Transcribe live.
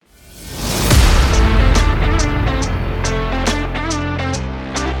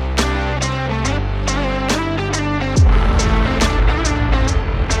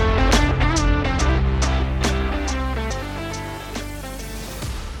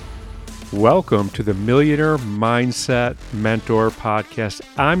Welcome to the Millionaire Mindset Mentor Podcast.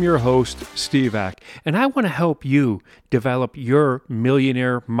 I'm your host, Steve Ack, and I want to help you develop your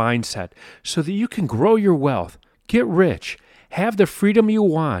millionaire mindset so that you can grow your wealth, get rich, have the freedom you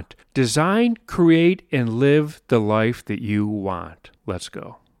want, design, create, and live the life that you want. Let's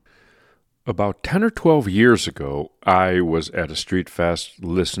go. About 10 or 12 years ago, I was at a street fest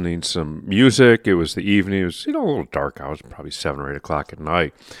listening some music. It was the evening. It was, a little dark. I was probably 7 or 8 o'clock at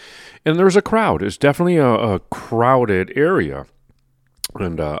night. And there was a crowd. It was definitely a crowded area.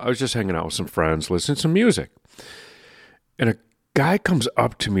 And I was just hanging out with some friends, listening to some music. And a guy comes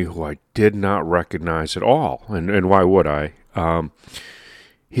up to me who I did not recognize at all. And why would I?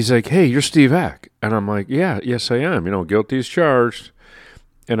 He's like, "Hey, you're Steve Ack." And I'm like, yes, I am. Guilty as charged.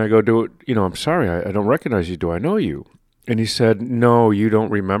 And I go, I'm sorry, I don't recognize you. Do I know you? And he said, "No, you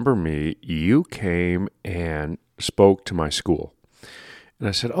don't remember me. You came and spoke to my school." And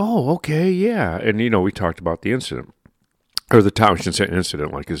I said, "Oh, okay, yeah." And, we talked about the incident. Or the time, I shouldn't say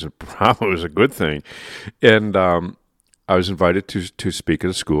incident, like it was a good thing. And I was invited to speak at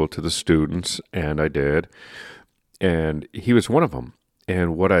a school to the students, and I did. And he was one of them.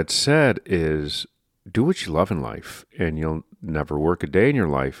 And what I'd said is, do what you love in life, and you'll never work a day in your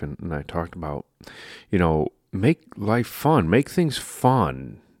life. And I talked about, make life fun, make things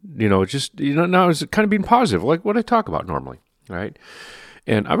fun. Now it's kind of being positive, like what I talk about normally, right?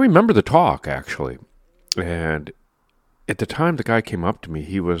 And I remember the talk, actually. And at the time the guy came up to me,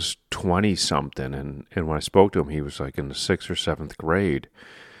 he was 20-something. And when I spoke to him, he was like in the 6th or 7th grade.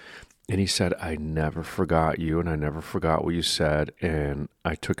 And he said, "I never forgot you, and I never forgot what you said, and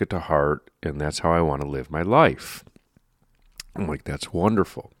I took it to heart, and that's how I want to live my life." I'm like, that's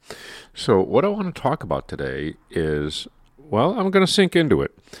wonderful. So what I want to talk about today is, I'm going to sink into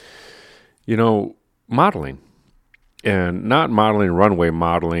it. Modeling. And not modeling, runway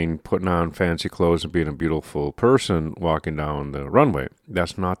modeling, putting on fancy clothes and being a beautiful person walking down the runway.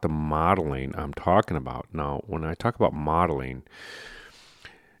 That's not the modeling I'm talking about. Now, when I talk about modeling,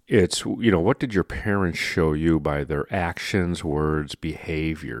 it's, what did your parents show you by their actions, words,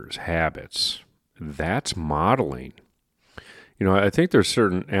 behaviors, habits? That's modeling. I think there's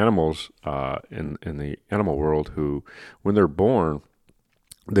certain animals in the animal world who, when they're born,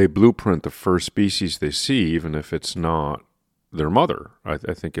 they blueprint the first species they see, even if it's not their mother. I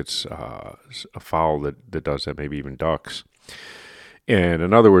think it's a fowl that does that, maybe even ducks. And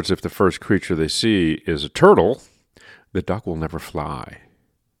in other words, if the first creature they see is a turtle, the duck will never fly.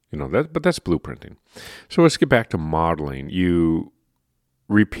 But that's blueprinting. So let's get back to modeling. You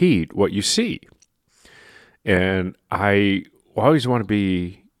repeat what you see. And I always want to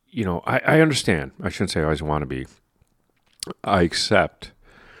be, I understand. I shouldn't say I always want to be. I accept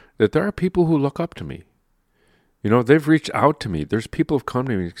that there are people who look up to me. They've reached out to me. There's people who've come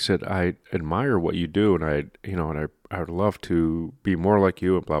to me and said, "I admire what you do, and I would love to be more like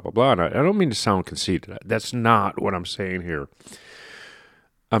you," and blah, blah, blah. And I don't mean to sound conceited. That's not what I'm saying here.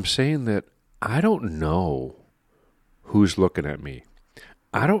 I'm saying that I don't know who's looking at me.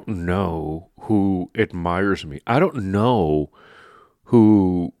 I don't know who admires me. I don't know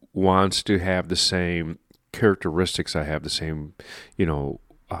who wants to have the same characteristics I have, the same,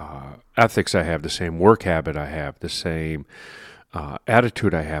 ethics I have, the same work habit I have, the same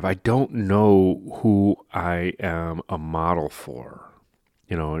attitude I have. I don't know who I am a model for.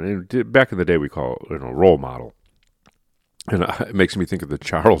 And back in the day we call it, role model. And it makes me think of the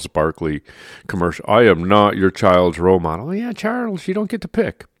Charles Barkley commercial. "I am not your child's role model." "Oh, yeah, Charles, you don't get to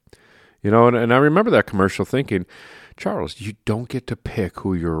pick." And I remember that commercial thinking, Charles, you don't get to pick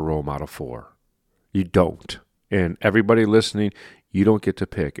who you're a role model for. You don't. And everybody listening, you don't get to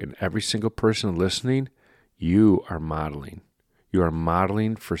pick. And every single person listening, you are modeling. You are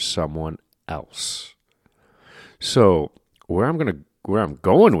modeling for someone else. So where I'm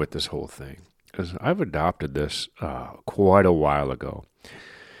going with this whole thing is I've adopted this quite a while ago.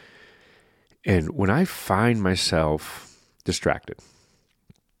 And when I find myself distracted,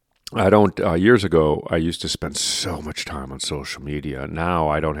 I don't, years ago, I used to spend so much time on social media. Now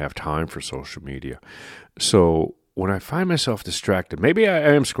I don't have time for social media. So when I find myself distracted, maybe I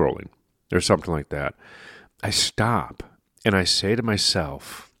am scrolling or something like that, I stop and I say to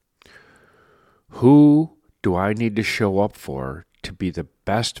myself, who do I need to show up for to be the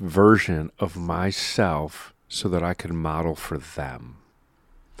best version of myself so that I can model for them?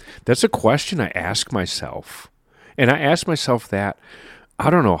 That's a question I ask myself. And I ask myself that, I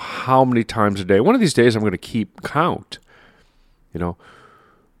don't know how many times a day. One of these days I'm going to keep count.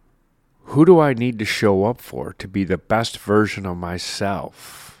 Who do I need to show up for to be the best version of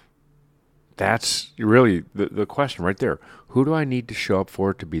myself? That's really the question right there. Who do I need to show up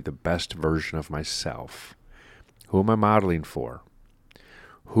for to be the best version of myself? Who am I modeling for?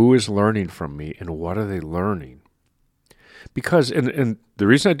 Who is learning from me, and what are they learning? Because, and the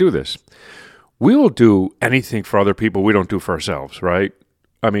reason I do this, we will do anything for other people we don't do for ourselves, right?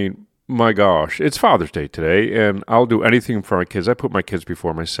 I mean, my gosh, it's Father's Day today, and I'll do anything for my kids. I put my kids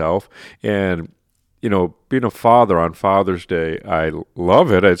before myself, and being a father on Father's Day, I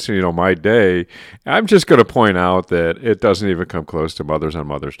love it. It's, my day. I'm just going to point out that it doesn't even come close to mothers on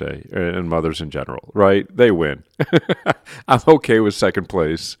Mother's Day and mothers in general, right? They win. I'm okay with second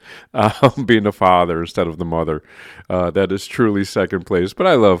place, being the father instead of the mother. That is truly second place, but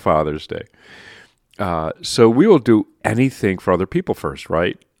I love Father's Day. So we will do anything for other people first,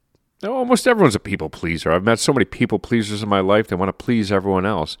 right? Now, almost everyone's a people pleaser. I've met so many people pleasers in my life that want to please everyone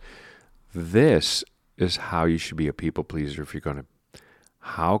else. This is how you should be a people pleaser if you're going to.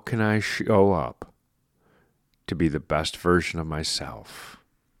 How can I show up to be the best version of myself?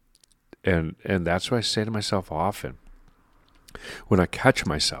 And that's what I say to myself often. When I catch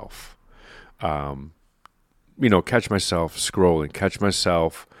myself, catch myself scrolling, catch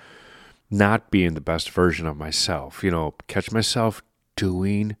myself not being the best version of myself, catch myself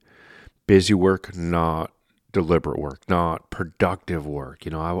doing busy work, not deliberate work, not productive work.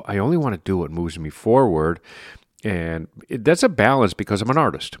 I only want to do what moves me forward. And that's a balance because I'm an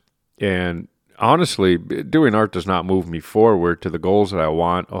artist. And honestly, doing art does not move me forward to the goals that I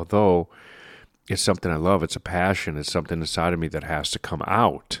want, although it's something I love. It's a passion. It's something inside of me that has to come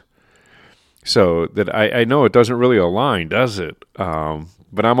out. So that I know it doesn't really align, does it?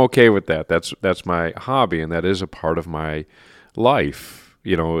 But I'm okay with that. That's my hobby, and that is a part of my life.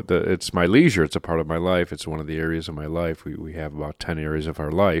 It's my leisure. It's a part of my life. It's one of the areas of my life. We have about 10 areas of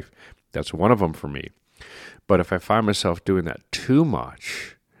our life. That's one of them for me. But if I find myself doing that too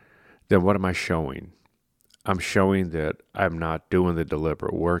much, then what am I showing? I'm showing that I'm not doing the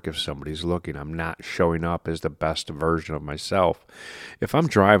deliberate work if somebody's looking. I'm not showing up as the best version of myself. If I'm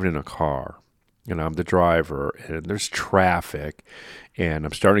driving in a car, and I'm the driver, and there's traffic, and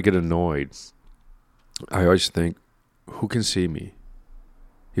I'm starting to get annoyed, I always think, who can see me?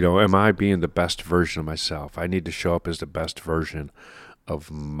 Am I being the best version of myself? I need to show up as the best version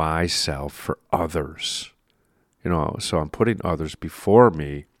of myself for others. So I'm putting others before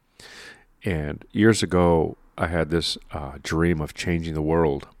me. And years ago, I had this dream of changing the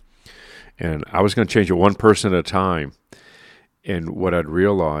world. And I was going to change it one person at a time. And what I'd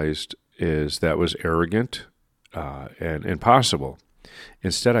realized is that was arrogant and impossible.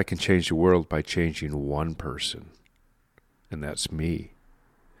 Instead, I can change the world by changing one person. And that's me.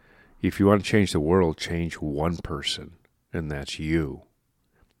 If you want to change the world, change one person, and that's you.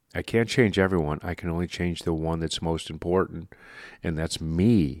 I can't change everyone. I can only change the one that's most important, and that's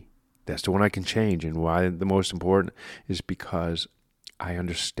me. That's the one I can change. And why the most important is because I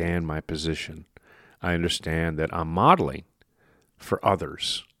understand my position. I understand that I'm modeling for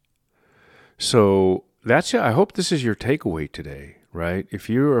others. So that's it. I hope this is your takeaway today, right?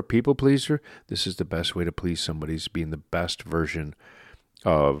 If you're a people pleaser, this is the best way to please somebody, is being the best version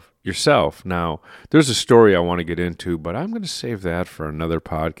of yourself. Now, there's a story I want to get into, but I'm going to save that for another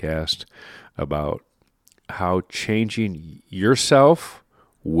podcast about how changing yourself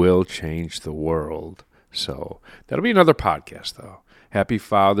will change the world. So that'll be another podcast, though. Happy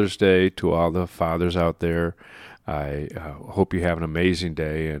Father's Day to all the fathers out there. I hope you have an amazing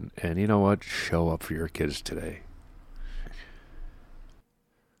day, and you know what? Show up for your kids today.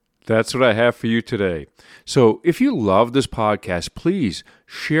 That's what I have for you today. So if you love this podcast, please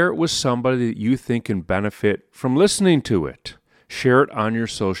share it with somebody that you think can benefit from listening to it. Share it on your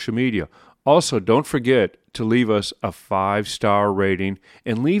social media. Also, don't forget to leave us a 5-star rating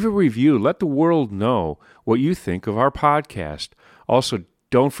and leave a review. Let the world know what you think of our podcast. Also,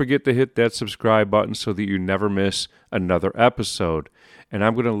 don't forget to hit that subscribe button so that you never miss another episode. And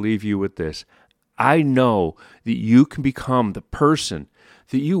I'm going to leave you with this. I know that you can become the person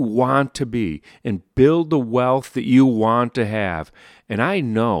that you want to be and build the wealth that you want to have. And I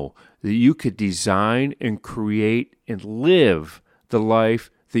know that you could design and create and live the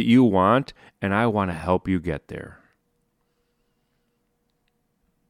life that you want, and I want to help you get there.